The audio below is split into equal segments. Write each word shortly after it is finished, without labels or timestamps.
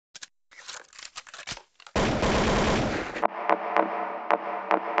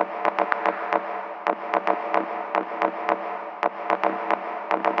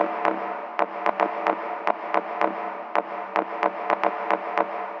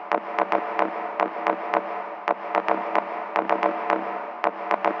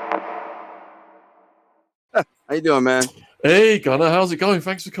How you doing, man? Hey, Gunnar, how's it going?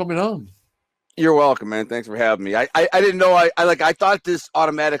 Thanks for coming on. You're welcome, man. Thanks for having me. I didn't know I thought this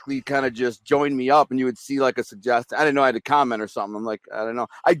automatically kind of just joined me up and you would see like a suggestion. I didn't know I had to comment or something. I'm like, I don't know.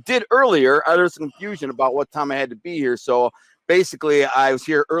 I did earlier. There was some confusion about what time I had to be here. So basically I was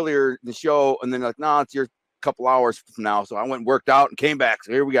here earlier in the show and then like, no, it's your couple hours from now. So I went and worked out and came back.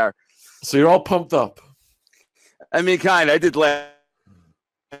 So here we are. So you're all pumped up. I mean, kind of. I did last.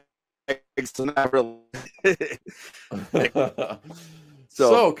 So not really.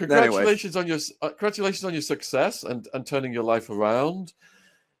 So congratulations anyway. Congratulations on your success and turning your life around.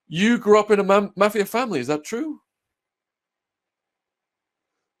 You grew up in a mafia family, is that true?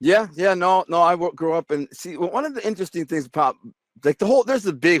 Yeah, no. I grew up and see one of the interesting things about like there's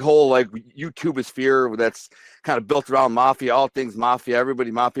the big whole like YouTube sphere that's kind of built around mafia, all things mafia,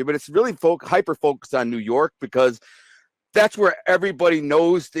 everybody mafia, but it's really hyper focused on New York because that's where everybody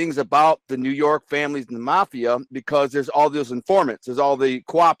knows things about the New York families and the mafia because there's all those informants, there's all the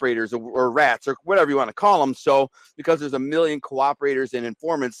cooperators or rats or whatever you want to call them. So because there's a million cooperators and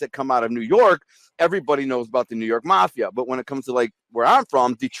informants that come out of New York, everybody knows about the New York mafia. But when it comes to like where I'm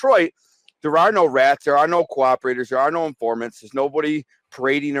from, Detroit, there are no rats, there are no cooperators, there are no informants. There's nobody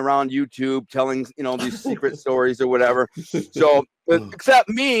parading around YouTube telling, these secret stories or whatever. So except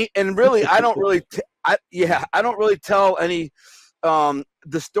me, and really, I don't really tell any the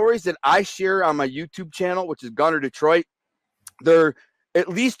stories that I share on my YouTube channel, which is Gunner Detroit. They're at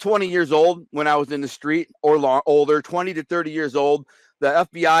least 20 years old when I was in the street or older, 20 to 30 years old. The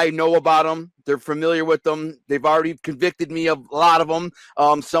FBI know about them. They're familiar with them. They've already convicted me of a lot of them.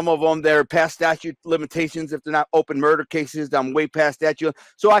 Some of them, they're past statute limitations. If they're not open murder cases, I'm way past statute.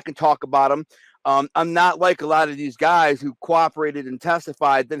 So I can talk about them. I'm not like a lot of these guys who cooperated and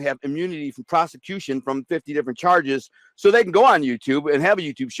testified, then have immunity from prosecution from 50 different charges. So they can go on YouTube and have a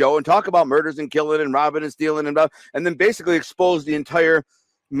YouTube show and talk about murders and killing and robbing and stealing and then basically expose the entire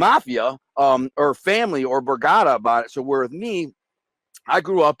mafia or family or borgata about it. So where with me, I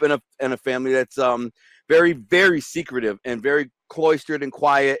grew up in a family that's very, very secretive and very cloistered and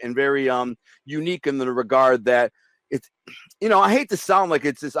quiet and very unique in the regard that it's, I hate to sound like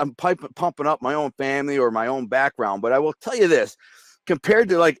it's just I'm pumping up my own family or my own background, but I will tell you this, compared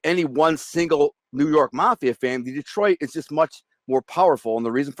to like any one single New York mafia family, Detroit is just much more powerful. And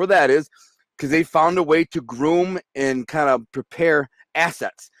the reason for that is because they found a way to groom and kind of prepare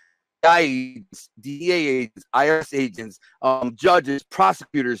assets. DEA agents, IRS agents, judges,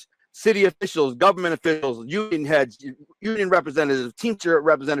 prosecutors, city officials, government officials, union heads, union representatives, teacher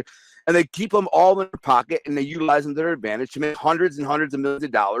representatives, and they keep them all in their pocket and they utilize them to their advantage to make hundreds and hundreds of millions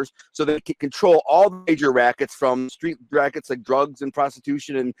of dollars so they can control all the major rackets from street rackets like drugs and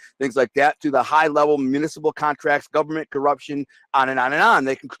prostitution and things like that to the high level municipal contracts, government corruption, on and on and on.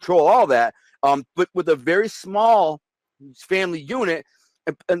 They can control all that, but with a very small family unit.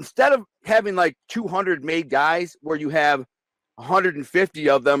 Instead of having like 200 made guys where you have 150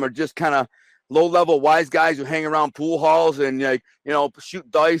 of them are just kind of low-level wise guys who hang around pool halls and shoot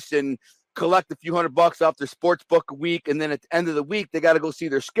dice and collect a few $100 off their sports book a week, and then at the end of the week they got to go see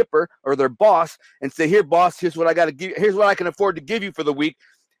their skipper or their boss and say, "Here, boss, here's what I got to give. Here's what I can afford to give you for the week.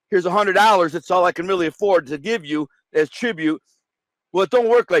 Here's $100. That's all I can really afford to give you as tribute." Well, it don't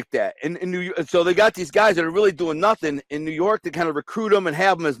work like that. In New York, so they got these guys that are really doing nothing in New York to kind of recruit them and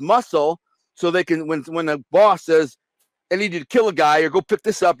have them as muscle, so they can when the boss says, "I need you to kill a guy or go pick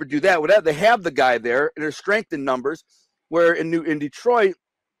this up or do that," whatever, they have the guy there and there's strength in numbers. Where in Detroit,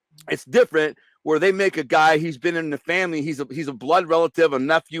 it's different. Where they make a guy, he's been in the family, he's a blood relative, a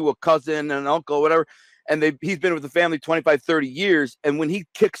nephew, a cousin, an uncle, whatever. And he's been with the family 25, 30 years. And when he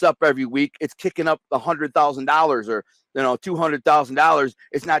kicks up every week, it's kicking up $100,000 or $200,000.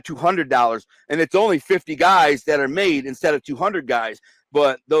 It's not $200, and it's only 50 guys that are made instead of 200 guys.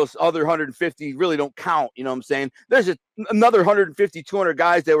 But those other 150 really don't count. You know what I'm saying? There's another 150, 200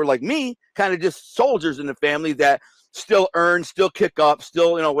 guys that were like me, kind of just soldiers in the family that still earn, still kick up,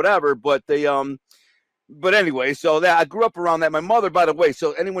 still whatever. But they But anyway, so that I grew up around that. My mother, by the way,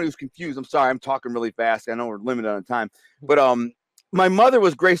 so anyone who's confused, I'm sorry, I'm talking really fast. I know we're limited on time, but my mother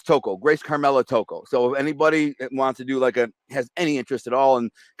was Grace Carmela Tocco. So if anybody wants to do has any interest at all in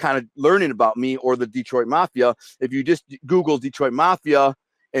kind of learning about me or the Detroit Mafia, if you just Google Detroit Mafia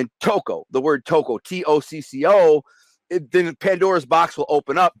and Tocco, the word Tocco, Tocco, then Pandora's box will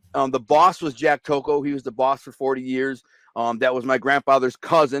open up. The boss was Jack Tocco. He was the boss for 40 years. That was my grandfather's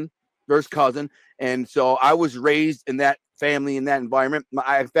first cousin. And so I was raised in that family, in that environment.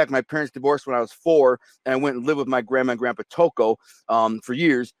 In fact, my parents divorced when I was 4, and I went and lived with my grandma and grandpa Tocco for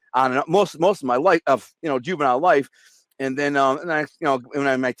years on most of my life, of juvenile life. And then, and I, when I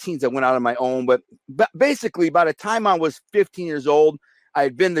was in my teens, I went out on my own. But basically, by the time I was 15 years old, I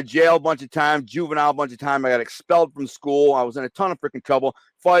had been to jail a bunch of times, juvenile a bunch of times. I got expelled from school. I was in a ton of freaking trouble,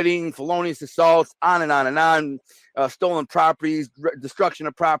 fighting, felonious assaults, on and on and on, stolen properties, destruction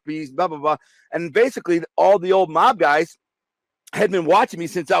of properties, blah, blah, blah. And basically, all the old mob guys had been watching me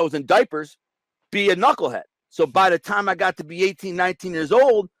since I was in diapers be a knucklehead. So by the time I got to be 18, 19 years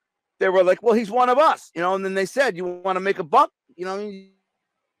old, they were like, well, he's one of us, and then they said, you want to make a buck? You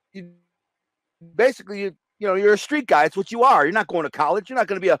basically, you're a street guy. It's what you are. You're not going to college. You're not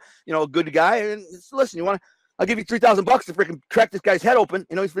going to be a good guy. And listen, I'll give you $3,000 to freaking crack this guy's head open.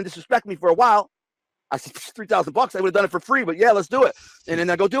 He's been disrespecting me for a while. I said, $3,000. I would have done it for free, but yeah, let's do it. And then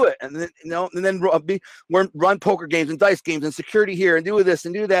I go do it. And then, run poker games and dice games and security here and do this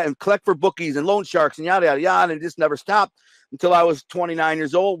and do that and collect for bookies and loan sharks and yada, yada, yada. And it just never stopped until I was 29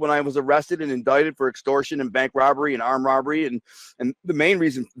 years old when I was arrested and indicted for extortion and bank robbery and armed robbery. And the main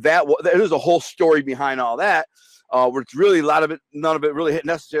reason there's a whole story behind all that, where it's really none of it really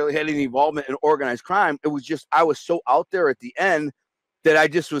necessarily had any involvement in organized crime. It was just, I was so out there at the end that I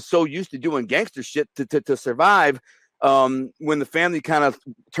just was so used to doing gangster shit to survive, when the family kind of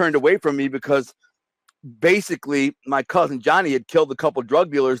turned away from me, because basically my cousin Johnny had killed a couple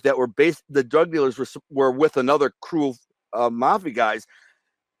drug dealers that were the drug dealers were with another crew of mafia guys.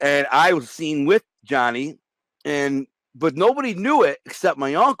 And I was seen with Johnny, but nobody knew it except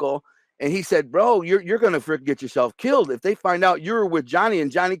my uncle. And he said, bro, you're going to freaking get yourself killed. If they find out you were with Johnny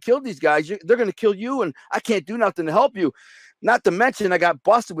and Johnny killed these guys, they're going to kill you. And I can't do nothing to help you. Not to mention, I got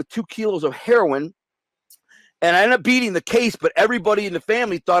busted with 2 kilos of heroin, and I ended up beating the case. But everybody in the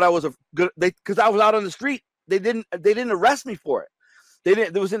family thought I was because I was out on the street. They didn't arrest me for it. They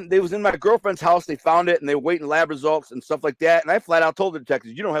didn't. They was in my girlfriend's house. They found it, and they were waiting lab results and stuff like that. And I flat out told the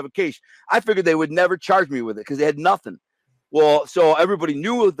detectives, "You don't have a case." I figured they would never charge me with it because they had nothing. Well, so everybody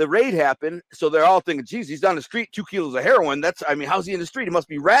knew the raid happened. So they're all thinking, geez, he's down the street, 2 kilos of heroin. How's he in the street? He must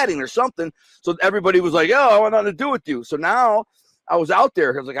be ratting or something. So everybody was like, oh, I want nothing to do with you. So now I was out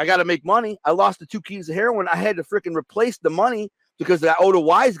there. I was like, I got to make money. I lost the 2 kilos of heroin. I had to freaking replace the money because I owed a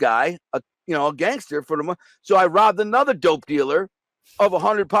wise guy, a gangster for the money. So I robbed another dope dealer of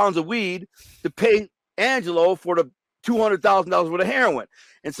 100 pounds of weed to pay Angelo for the $200,000 worth of heroin.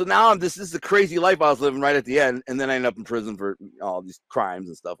 And so now this is the crazy life I was living right at the end. And then I ended up in prison for all these crimes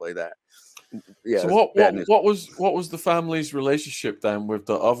and stuff like that. Yeah. So what was the family's relationship then with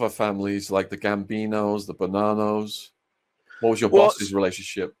the other families, like the Gambinos, the Bonanos? What was your boss's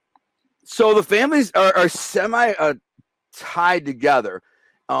relationship? So the families are semi tied together.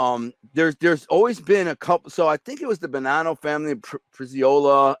 There's always been a couple. So I think it was the Bonanno family,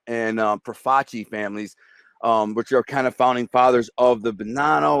 Prizziola and Profaci families, which are kind of founding fathers of the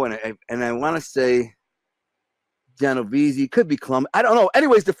Bonanno, and I want to say Genovese, could be Columbus. I don't know.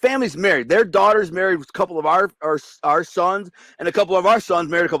 Anyways, the family's married. Their daughters married a couple of our sons, and a couple of our sons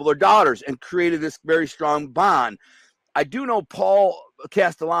married a couple of their daughters, and created this very strong bond. I do know Paul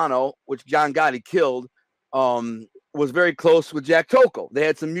Castellano, which John Gotti killed, was very close with Jack Tocco. They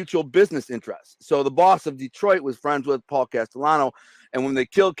had some mutual business interests. So the boss of Detroit was friends with Paul Castellano, and when they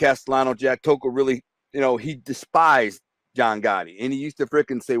killed Castellano, Jack Tocco really, he despised John Gotti, and he used to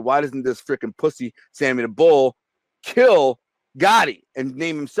frickin' say, why doesn't this frickin' pussy Sammy the Bull kill Gotti and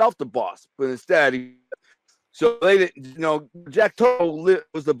name himself the boss? But instead, so they didn't, Jack Tocco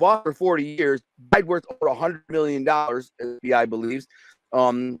was the boss for 40 years, died worth over $100 million, as the FBI believes.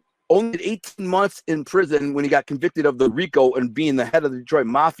 Only 18 months in prison when he got convicted of the RICO and being the head of the Detroit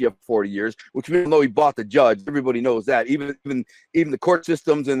Mafia for 40 years, which even though he bought the judge, everybody knows that. Even the court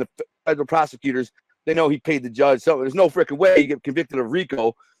systems and the federal prosecutors, they know he paid the judge. So there's no freaking way you get convicted of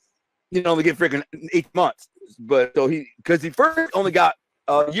RICO. You only get freaking 8 months. But so because he first only got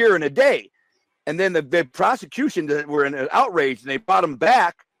a year and a day. And then the prosecution were in an outrage, and they brought him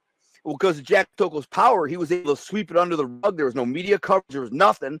back. Well, because of Jack Tocco's power, he was able to sweep it under the rug. There was no media coverage. There was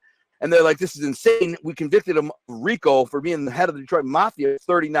nothing. And they're like, this is insane. We convicted him of RICO for being the head of the Detroit Mafia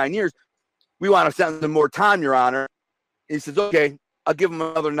 39 years. We want to sentence him more time, Your Honor. He says, okay, I'll give him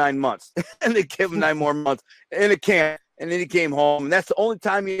another 9 months. And they give him 9 more months. And it can't. And then he came home. And that's the only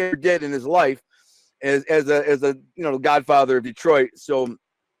time he ever did in his life as a godfather of Detroit. So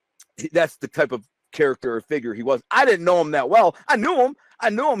that's the type of character or figure he was. I didn't know him that well. I knew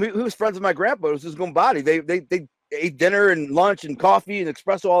him. He was friends with my grandpa. It was his own body. They ate dinner and lunch and coffee and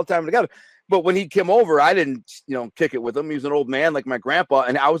espresso all the time together. But when he came over, I didn't, kick it with him. He was an old man like my grandpa,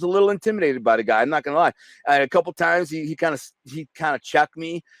 and I was a little intimidated by the guy. I'm not gonna lie. And a couple times he kind of checked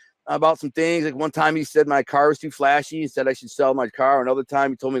me, about some things. Like one time he said my car was too flashy. He said I should sell my car. Another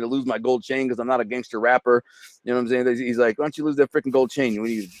time he told me to lose my gold chain because I'm not a gangster rapper. You know what I'm saying? He's like, why don't you lose that freaking gold chain?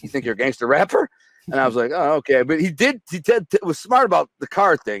 You think you're a gangster rapper? And I was like, oh, okay. But he was smart about the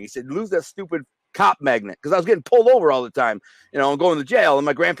car thing. He said, lose that stupid cop magnet, because I was getting pulled over all the time, you know, and going to jail, and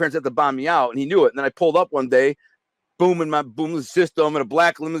my grandparents had to bomb me out, and he knew it. And then I pulled up one day, boom, in my boom system, in a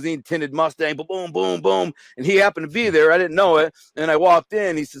black limousine tinted Mustang, boom, boom, boom, and he happened to be there. I didn't know it, and I walked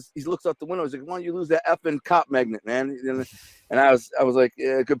in. He says, he looks out the window. He's like, why don't you lose that effing cop magnet, man? And I was like,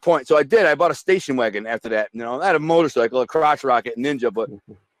 yeah, good point. So I did. I bought a station wagon after that. You know, I had a motorcycle, a crotch rocket, Ninja, but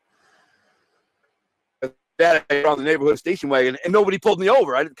that around the neighborhood station wagon, and nobody pulled me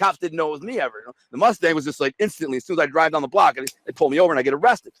over. The cops didn't know it was me ever. You know? The Mustang was just like instantly, as soon as I drive down the block, they pull me over and I get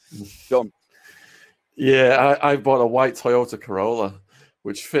arrested. So, yeah, I bought a white Toyota Corolla,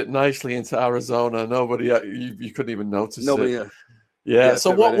 which fit nicely into Arizona. Nobody, you couldn't even notice it. Yeah.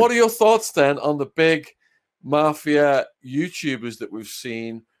 So what are your thoughts then on the big Mafia YouTubers that we've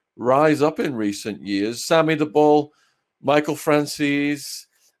seen rise up in recent years? Sammy the Bull, Michael Franzese,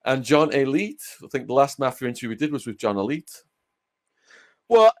 and John Alite. I think the last Mafia interview we did was with John Alite.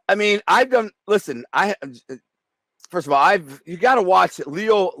 Well, I mean, first of all, you got to watch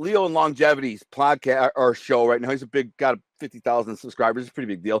Leo and Longevity's podcast or show right now. He's got 50,000 subscribers. It's a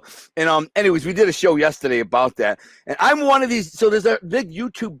pretty big deal. And anyways, we did a show yesterday about that. And I'm one of these. So there's a big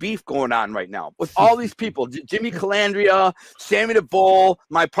YouTube beef going on right now with all these people: Jimmy Calandria, Sammy the Bull,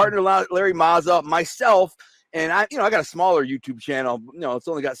 my partner Larry Mazza, myself. And I got a smaller YouTube channel. You know, it's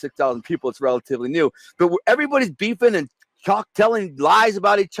only got 6,000 people. It's relatively new. But everybody's beefing and telling lies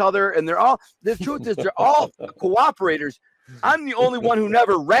about each other. And the truth is they're all cooperators. I'm the only one who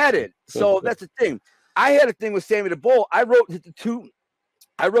never ratted. So that's the thing. I had a thing with Sammy the Bull. I wrote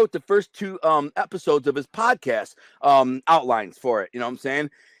the first two episodes of his podcast outlines for it. You know what I'm saying?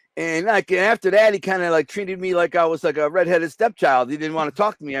 And after that, he kind of treated me like I was like a redheaded stepchild. He didn't want to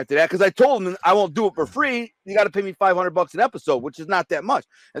talk to me after that because I told him I won't do it for free. You got to pay me $500 an episode, which is not that much.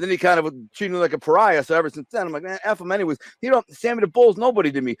 And then he kind of treated me like a pariah. So ever since then, I'm like, man, F him anyways. Sammy the Bull's nobody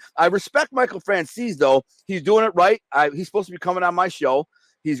to me. I respect Michael Franzese though. He's doing it right. He's supposed to be coming on my show.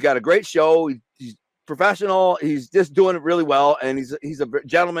 He's got a great show. He's professional. He's just doing it really well. And he's a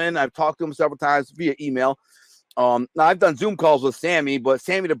gentleman. I've talked to him several times via email. Now I've done Zoom calls with Sammy, but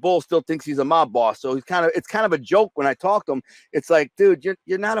Sammy the Bull still thinks he's a mob boss. So it's kind of a joke when I talk to him. It's like, dude,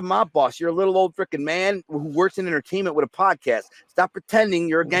 you're not a mob boss. You're a little old freaking man who works in entertainment with a podcast. Stop pretending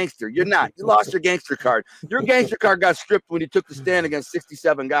you're a gangster. You're not. You lost your gangster card. Your gangster card got stripped when you took the stand against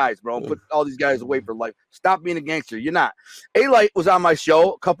 67 guys, bro, and put all these guys away for life. Stop being a gangster. You're not. Alite was on my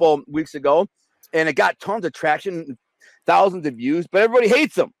show a couple weeks ago, and it got tons of traction, thousands of views, but everybody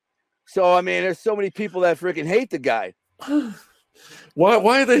hates him. So, I mean, there's so many people that freaking hate the guy.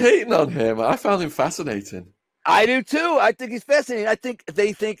 Why are they hating on him? I found him fascinating. I do too. I think he's fascinating. I think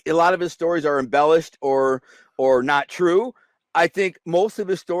they think a lot of his stories are embellished or not true. I think most of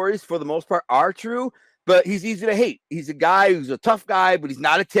his stories, for the most part, are true, but he's easy to hate. He's a guy who's a tough guy, but he's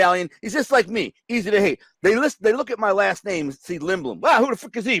not Italian. He's just like me, easy to hate. They look at my last name and see Lindbloom. Wow, who the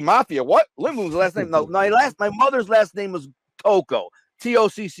frick is he? Mafia? What? Lindbloom's the last name? No, my mother's last name was Tocco.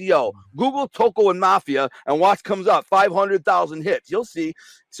 Tocco. Google Tocco and Mafia and watch comes up 500,000 hits. You'll see.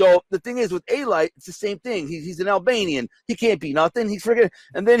 So the thing is with Alite, it's the same thing. He's an Albanian. He can't be nothing. He's freaking.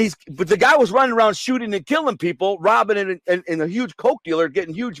 And then but the guy was running around shooting and killing people, robbing and a huge coke dealer,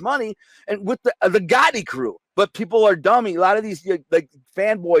 getting huge money, and with the Gotti crew. But people are dummy. A lot of these like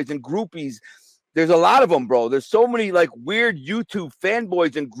fanboys and groupies. There's a lot of them, bro. There's so many like weird YouTube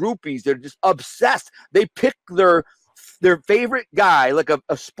fanboys and groupies. They're just obsessed. They pick their favorite guy, like a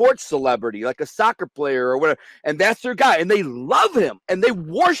sports celebrity, like a soccer player or whatever, and that's their guy, and they love him and they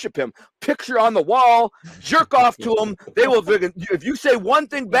worship him. Picture on the wall, jerk off to him. They will. If you say one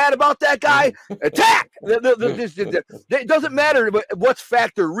thing bad about that guy, attack. It doesn't matter what's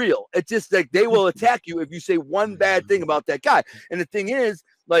fact or real. It's just like they will attack you if you say one bad thing about that guy. And the thing is,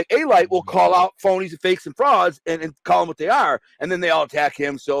 like Alite will call out phonies and fakes and frauds and call them what they are, and then they all attack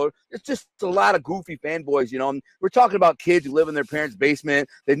him. So it's just a lot of goofy fanboys, you know. And we're talking about kids who live in their parents' basement.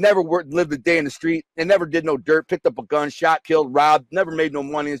 They never lived a day in the street. They never did no dirt, picked up a gun, shot, killed, robbed, never made no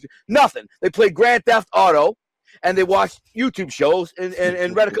money. Nothing. They played Grand Theft Auto, and they watched YouTube shows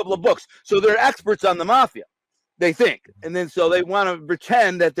and read a couple of books. So they're experts on the mafia, they think. And then so they want to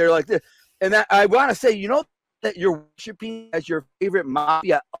pretend that they're like this. And that, I want to say, you know, that you're worshiping as your favorite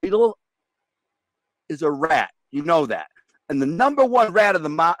mafia idol is a rat. You know that. And the number one rat of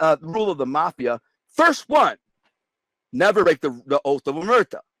the rule of the mafia, first one, never break the oath of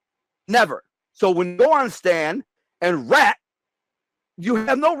omerta. Never. So when you go on stand and rat, you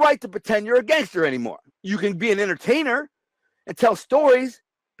have no right to pretend you're a gangster anymore. You can be an entertainer and tell stories,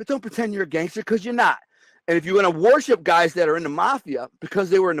 but don't pretend you're a gangster because you're not. And if you're going to worship guys that are in the mafia because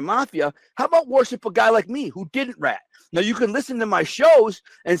they were in the mafia, how about worship a guy like me who didn't rat? Now, you can listen to my shows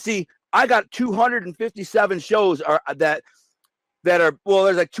and see I got 257 shows that are, well,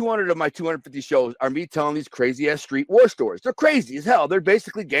 there's like 200 of my 250 shows are me telling these crazy-ass street war stories. They're crazy as hell. They're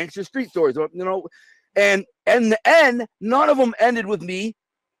basically gangster street stories, you know. And in the end, none of them ended with me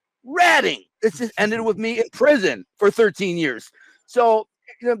ratting. It just ended with me in prison for 13 years. So,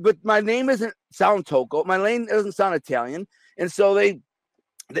 you know, but my name doesn't sound Toco. My name doesn't sound Italian. And so and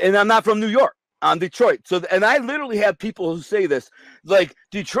I'm not from New York. I'm Detroit. So, and I literally have people who say this, like,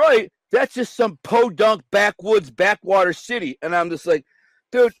 Detroit, that's just some podunk backwoods backwater city. And I'm just like,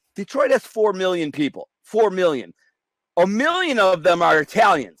 dude, Detroit has 4 million people. 4 million. 1 million of them are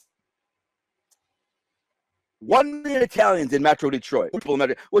Italians. 1 million Italians in Metro Detroit,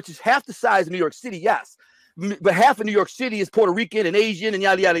 which is half the size of New York City, yes. But half of New York City is Puerto Rican and Asian and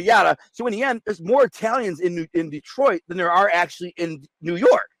yada, yada, yada. So in the end, there's more Italians in Detroit than there are actually in New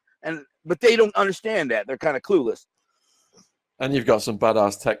York. But they don't understand that. They're kind of clueless. And you've got some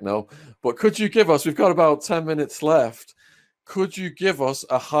badass techno. But could you give us, we've got about 10 minutes left, could you give us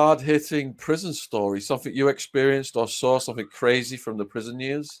a hard-hitting prison story, something you experienced or saw, something crazy from the prison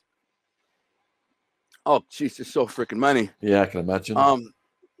years? Oh, jeez, there's so freaking many. Yeah, I can imagine.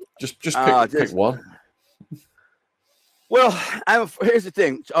 Just pick one. Well, here's the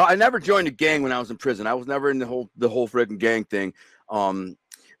thing. I never joined a gang when I was in prison. I was never in the whole freaking gang thing.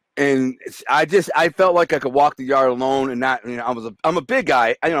 And I felt like I could walk the yard alone and not, you know, I'm a big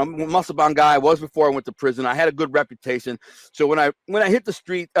guy. I'm a muscle bound guy. I was before I went to prison. I had a good reputation. So when I hit the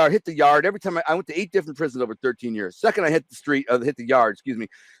street or hit the yard, every time I went to 8 different prisons over 13 years. Second I hit the yard, excuse me.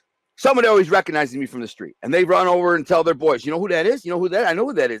 Somebody always recognizes me from the street, and they run over and tell their boys, you know who that is? You know who that? I know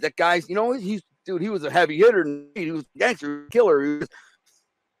who that is. That guy's, you know, he was a heavy hitter, and he was a gangster killer.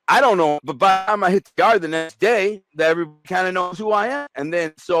 I don't know, but by the time I hit the yard the next day, that everybody kind of knows who I am. And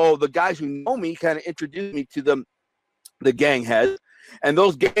then so the guys who know me kind of introduce me to the gang heads, and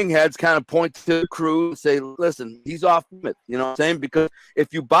those gang heads kind of point to the crew and say, listen, he's off limits, you know what I'm saying? Because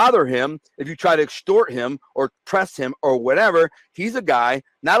if you bother him, if you try to extort him or press him or whatever, he's a guy,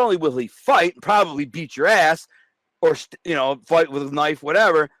 not only will he fight, probably beat your ass, or, you know, fight with a knife,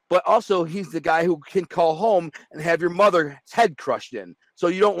 whatever, but also he's the guy who can call home and have your mother's head crushed in. So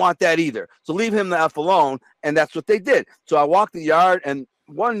you don't want that either. So leave him the F alone. And that's what they did. So I walked the yard, and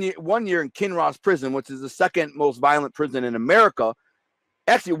one year in Kinross prison, which is the second most violent prison in America,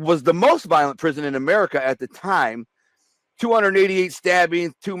 actually was the most violent prison in America at the time. 288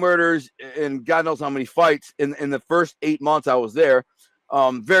 stabbings, 2 murders, and God knows how many fights in the first 8 months I was there.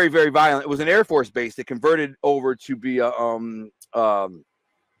 Very, very violent. It was an Air Force base that converted over to be a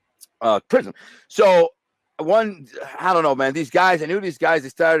prison. So I don't know, man. These guys, I knew these guys. They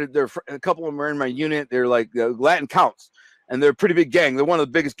started. A couple of them were in my unit. They're like Latin Counts, and they're a pretty big gang. They're one of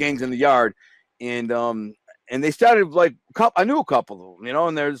the biggest gangs in the yard, and they started like I knew a couple of them, you know.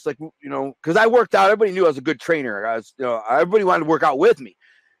 And they're just like, you know, because I worked out. Everybody knew I was a good trainer. Everybody wanted to work out with me.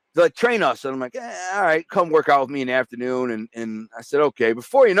 They're like, train us. And I'm like, all right, come work out with me in the afternoon. And I said, okay.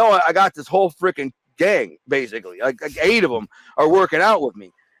 Before you know it, I got this whole freaking gang, basically. Like 8 of them are working out with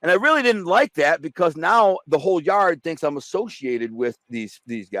me. And I really didn't like that because now the whole yard thinks I'm associated with these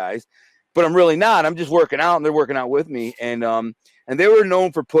guys, but I'm really not. I'm just working out, and they're working out with me. And they were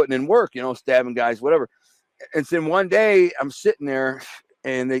known for putting in work, you know, stabbing guys, whatever. And then one day I'm sitting there,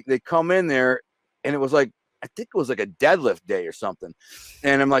 and they come in there, and it was like, I think it was like a deadlift day or something.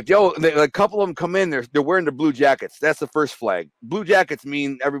 And I'm like, yo, a couple of them come in there. They're wearing the blue jackets. That's the first flag. Blue jackets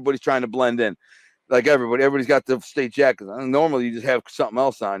mean everybody's trying to blend in. Like everybody's got the state jackets. Normally you just have something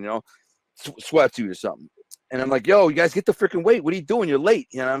else on, you know, sweatsuit or something. And I'm like, yo, you guys get the freaking weight. What are you doing? You're late.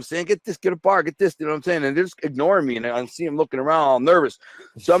 You know what I'm saying? Get this, get a bar, get this. You know what I'm saying? And they're just ignoring me. And I see them looking around all nervous.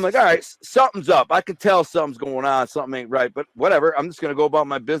 So I'm like, all right, something's up. I can tell something's going on. Something ain't right. But whatever. I'm just going to go about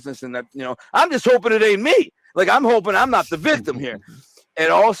my business. And that, you know, I'm just hoping it ain't me. Like, I'm hoping I'm not the victim here. And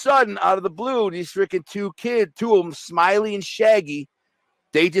all of a sudden, out of the blue, these freaking 2 of them, Smiley and Shaggy,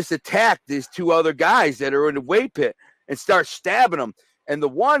 they just attacked these 2 other guys that are in the weight pit and start stabbing them. And the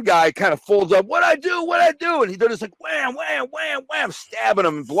one guy kind of folds up, what I do? And they're just like, wham, wham, wham, wham, stabbing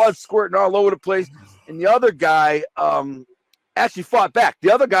him, and blood squirting all over the place. And the other guy actually fought back.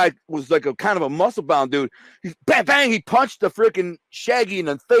 The other guy was like a kind of a muscle-bound dude. He, bang, bang, he punched the freaking Shaggy in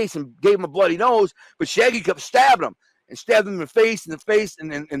the face and gave him a bloody nose, but Shaggy kept stabbing him and stabbed him in the face,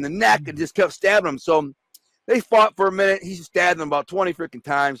 and in the neck, and just kept stabbing him. So they fought for a minute. He stabbed him about 20 freaking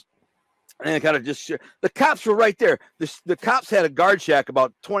times. And kind of just the cops were right there. The cops had a guard shack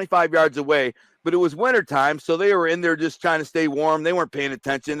about 25 yards away, but it was wintertime, so they were in there just trying to stay warm. They weren't paying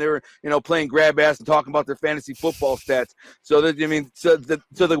attention. They were, playing grab ass and talking about their fantasy football stats. So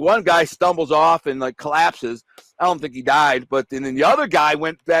the one guy stumbles off and like collapses. I don't think he died, but then the other guy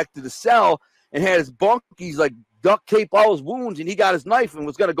went back to the cell and had his bunkies like duct tape all his wounds, and he got his knife and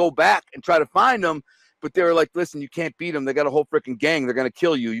was going to go back and try to find them. But they were like, listen, you can't beat them. They got a whole freaking gang. They're going to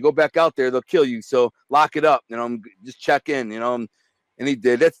kill you. You go back out there, they'll kill you. So lock it up, just check in, and he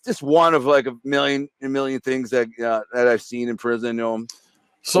did. That's just one of like a million things that I've seen in prison,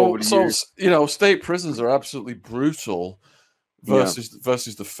 So state prisons are absolutely brutal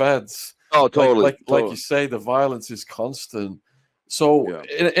versus the feds. Oh, totally. Like you say, the violence is constant. So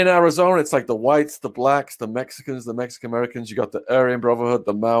in Arizona, it's like the whites, the blacks, the Mexicans, the Mexican Americans. You got the Aryan Brotherhood,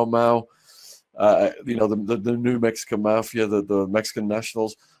 the Mau Mau. The New Mexican Mafia, the Mexican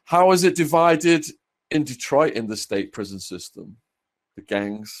Nationals. How is it divided in Detroit in the state prison system? The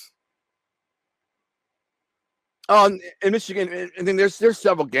gangs. In Michigan, I think there's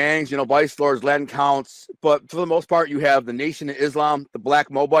several gangs, vice lords, Latin counts, but for the most part, you have the Nation of Islam, the Black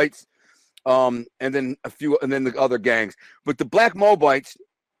Moabites, and then the other gangs. But the Black Moabites,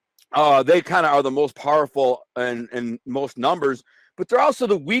 they kind of are the most powerful and most numbers. But they're also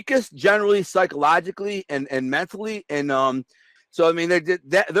the weakest generally psychologically and mentally. And so, I mean, they're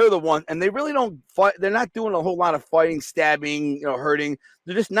the one, and they really don't fight. They're not doing a whole lot of fighting, stabbing, hurting.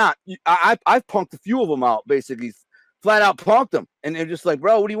 They're just not. I've punked a few of them out, basically, flat out punked them. And they're just like,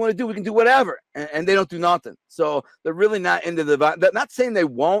 bro, what do you want to do? We can do whatever. And they don't do nothing. So they're really not into not saying they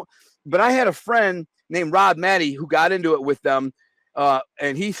won't, but I had a friend named Rob Matty who got into it with them.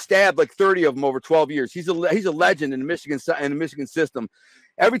 And he stabbed like 30 of them over 12 years. He's a legend in the Michigan system.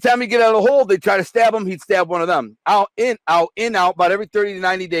 Every time he get out of the hole, they try to stab him. He'd stab one of them. Out, in, out, in, out. About every 30 to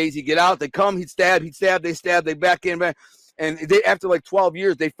 90 days, he'd get out. They come, he'd stab, they stab, they back in, back. And they, after like 12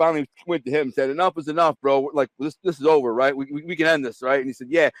 years, they finally went to him and said, enough is enough, bro. Like, this is over, right? We can end this, right? And he said,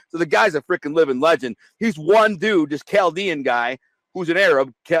 yeah. So the guy's a freaking living legend. He's one dude, this Chaldean guy, who's an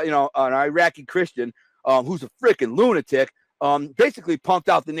Arab, an Iraqi Christian, who's a freaking lunatic. Basically punked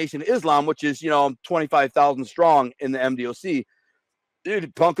out the Nation of Islam, which is, 25,000 strong in the MDOC.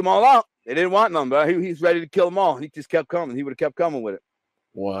 Dude, punked them all out. They didn't want none, but he's ready to kill them all. He just kept coming. He would have kept coming with it.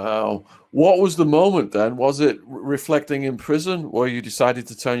 Wow. What was the moment then? Was it reflecting in prison where you decided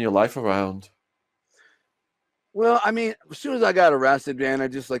to turn your life around? Well, I mean, as soon as I got arrested, man, I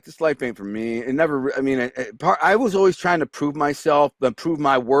just like, this life ain't for me. It never, I mean, I was always trying to prove myself, prove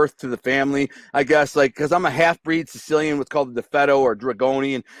my worth to the family, I guess, like, because I'm a half-breed Sicilian, what's called the Defetto or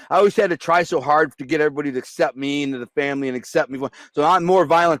Dragoni, and I always had to try so hard to get everybody to accept me into the family and accept me. So I'm more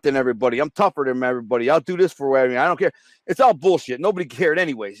violent than everybody. I'm tougher than everybody. I'll do this for I don't care. It's all bullshit. Nobody cared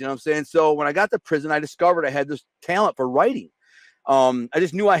anyways, you know what I'm saying? So when I got to prison, I discovered I had this talent for writing. I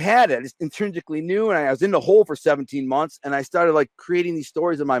just knew I had it. I just intrinsically knew, and I was in the hole for 17 months, and I started like creating these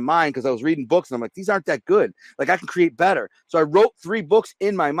stories in my mind because I was reading books, and I'm like, these aren't that good. Like, I can create better. So I wrote 3 books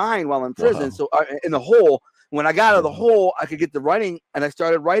in my mind while in prison. Wow. So in the hole, when I got out of the hole, I could get the writing, and I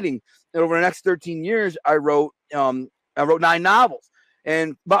started writing. And over the next 13 years, I wrote 9 novels.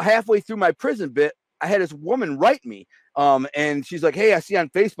 And about halfway through my prison bit, I had this woman write me. And she's like, hey, I see on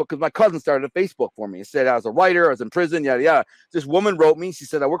Facebook, because my cousin started a Facebook for me. It said I was a writer, I was in prison, yada, yada. This woman wrote me. She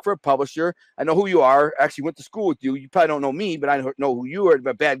said, I work for a publisher. I know who you are. I actually went to school with you. You probably don't know me, but I know who you are. I'm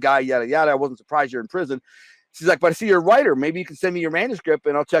a bad guy, yada, yada. I wasn't surprised you're in prison. She's like, but I see you're a writer. Maybe you can send me your manuscript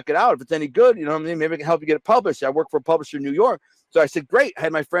and I'll check it out. If it's any good, you know what I mean? Maybe I can help you get it published. I work for a publisher in New York. So I said, great. I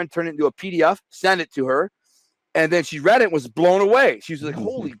had my friend turn it into a PDF, send it to her. And then she read it and was blown away. She was like,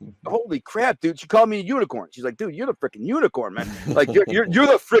 holy crap, dude. She called me a unicorn. She's like, dude, you're the freaking unicorn, man. Like, you're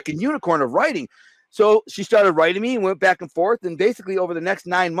the freaking unicorn of writing. So she started writing me and went back and forth. And basically over the next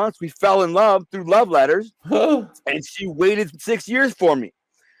 9 months, we fell in love through love letters. And she waited 6 years for me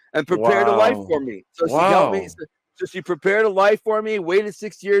and prepared a life for me. So she helped me. So she prepared a life for me, waited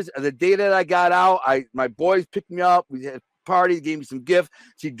 6 years. And the day that I got out, my boys picked me up. We had party, gave me some gift.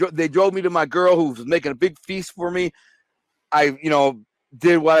 They drove me to my girl who was making a big feast for me. I,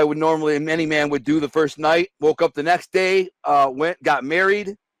 did what I would normally, any man would do the first night. Woke up the next day, got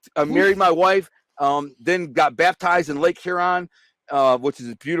married, married my wife, then got baptized in Lake Huron, which is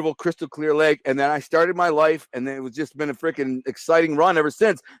a beautiful crystal clear lake. And then I started my life, and then it was just been a freaking exciting run ever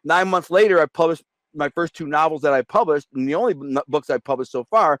since. 9 months later, I published my first 2 novels that I published, and the only books I published so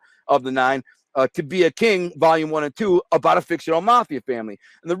far of the 9. To Be a King, Volume 1 and 2, about a fictional mafia family.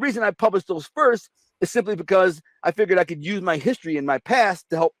 And the reason I published those first is simply because I figured I could use my history and my past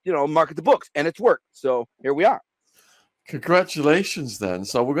to help, market the books, and it's worked. So here we are. Congratulations, then.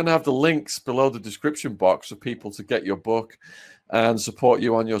 So we're going to have the links below the description box for people to get your book and support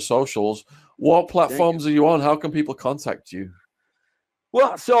you on your socials. What platforms are you on? How can people contact you?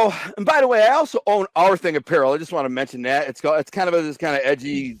 Well, so, and by the way, I also own Our Thing Apparel. I just want to mention that. It's kind of this kind of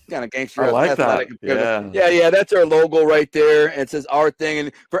edgy, kind of gangster. I like that. Yeah. That's our logo right there. And it says Our Thing.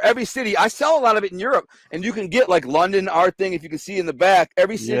 And for every city, I sell a lot of it in Europe. And you can get like London, Our Thing, if you can see in the back.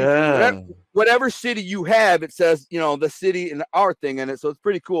 Every city, whatever city you have, it says, you know, the city and Our Thing in it. So it's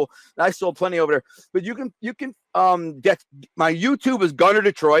pretty cool. And I sold plenty over there. But you can get my YouTube is Gunner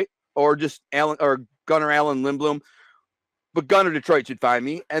Detroit or just Gunner Allen Lindbloom. But Gunner Detroit should find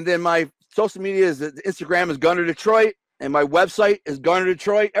me. And then my social media is Instagram is Gunner Detroit. And my website is Gunner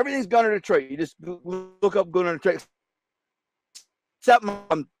Detroit. Everything's Gunner Detroit. You just look up Gunner Detroit. Except my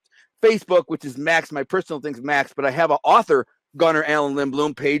Facebook, which is Max. My personal thing's Max. But I have an author, Gunner Allen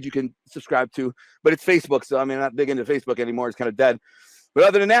Lindbloom page you can subscribe to. But it's Facebook. So, I mean, I'm not big into Facebook anymore. It's kind of dead. But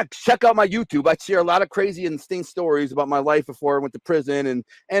other than that, check out my YouTube. I share a lot of crazy and insane stories about my life before I went to prison.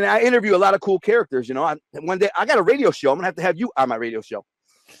 And I interview a lot of cool characters. You know, one day I got a radio show. I'm going to have you on my radio show.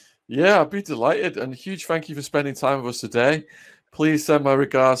 Yeah, I'd be delighted. And a huge thank you for spending time with us today. Please send my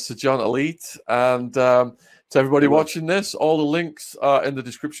regards to John Alite. And to everybody watching this, all the links are in the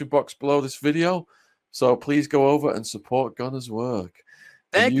description box below this video. So please go over and support Gunner's work.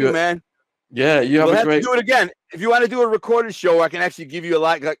 Thank you, man. Yeah, you have a great. Do it again. If you want to do a recorded show, I can actually give you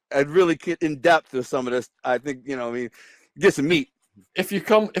like I'd really get in depth with some of this. I think get some meat. If you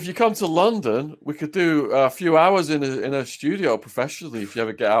come to London, we could do a few hours in a studio professionally. If you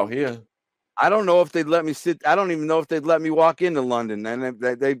ever get out here, I don't know if they'd let me sit. I don't even know if they'd let me walk into London. And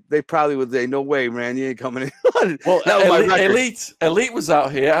they probably would say, "No way, man, you ain't coming in London." Well, Elite was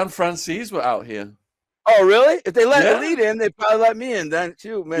out here, and Franzese were out here. Oh, really? If they let Elite in, they probably let me in then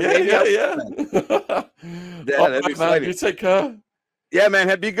too, man. Yeah. That'd be man, you take care. Yeah,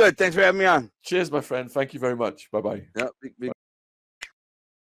 man. Be good. Thanks for having me on. Cheers, my friend. Thank you very much. Bye-bye. Yeah,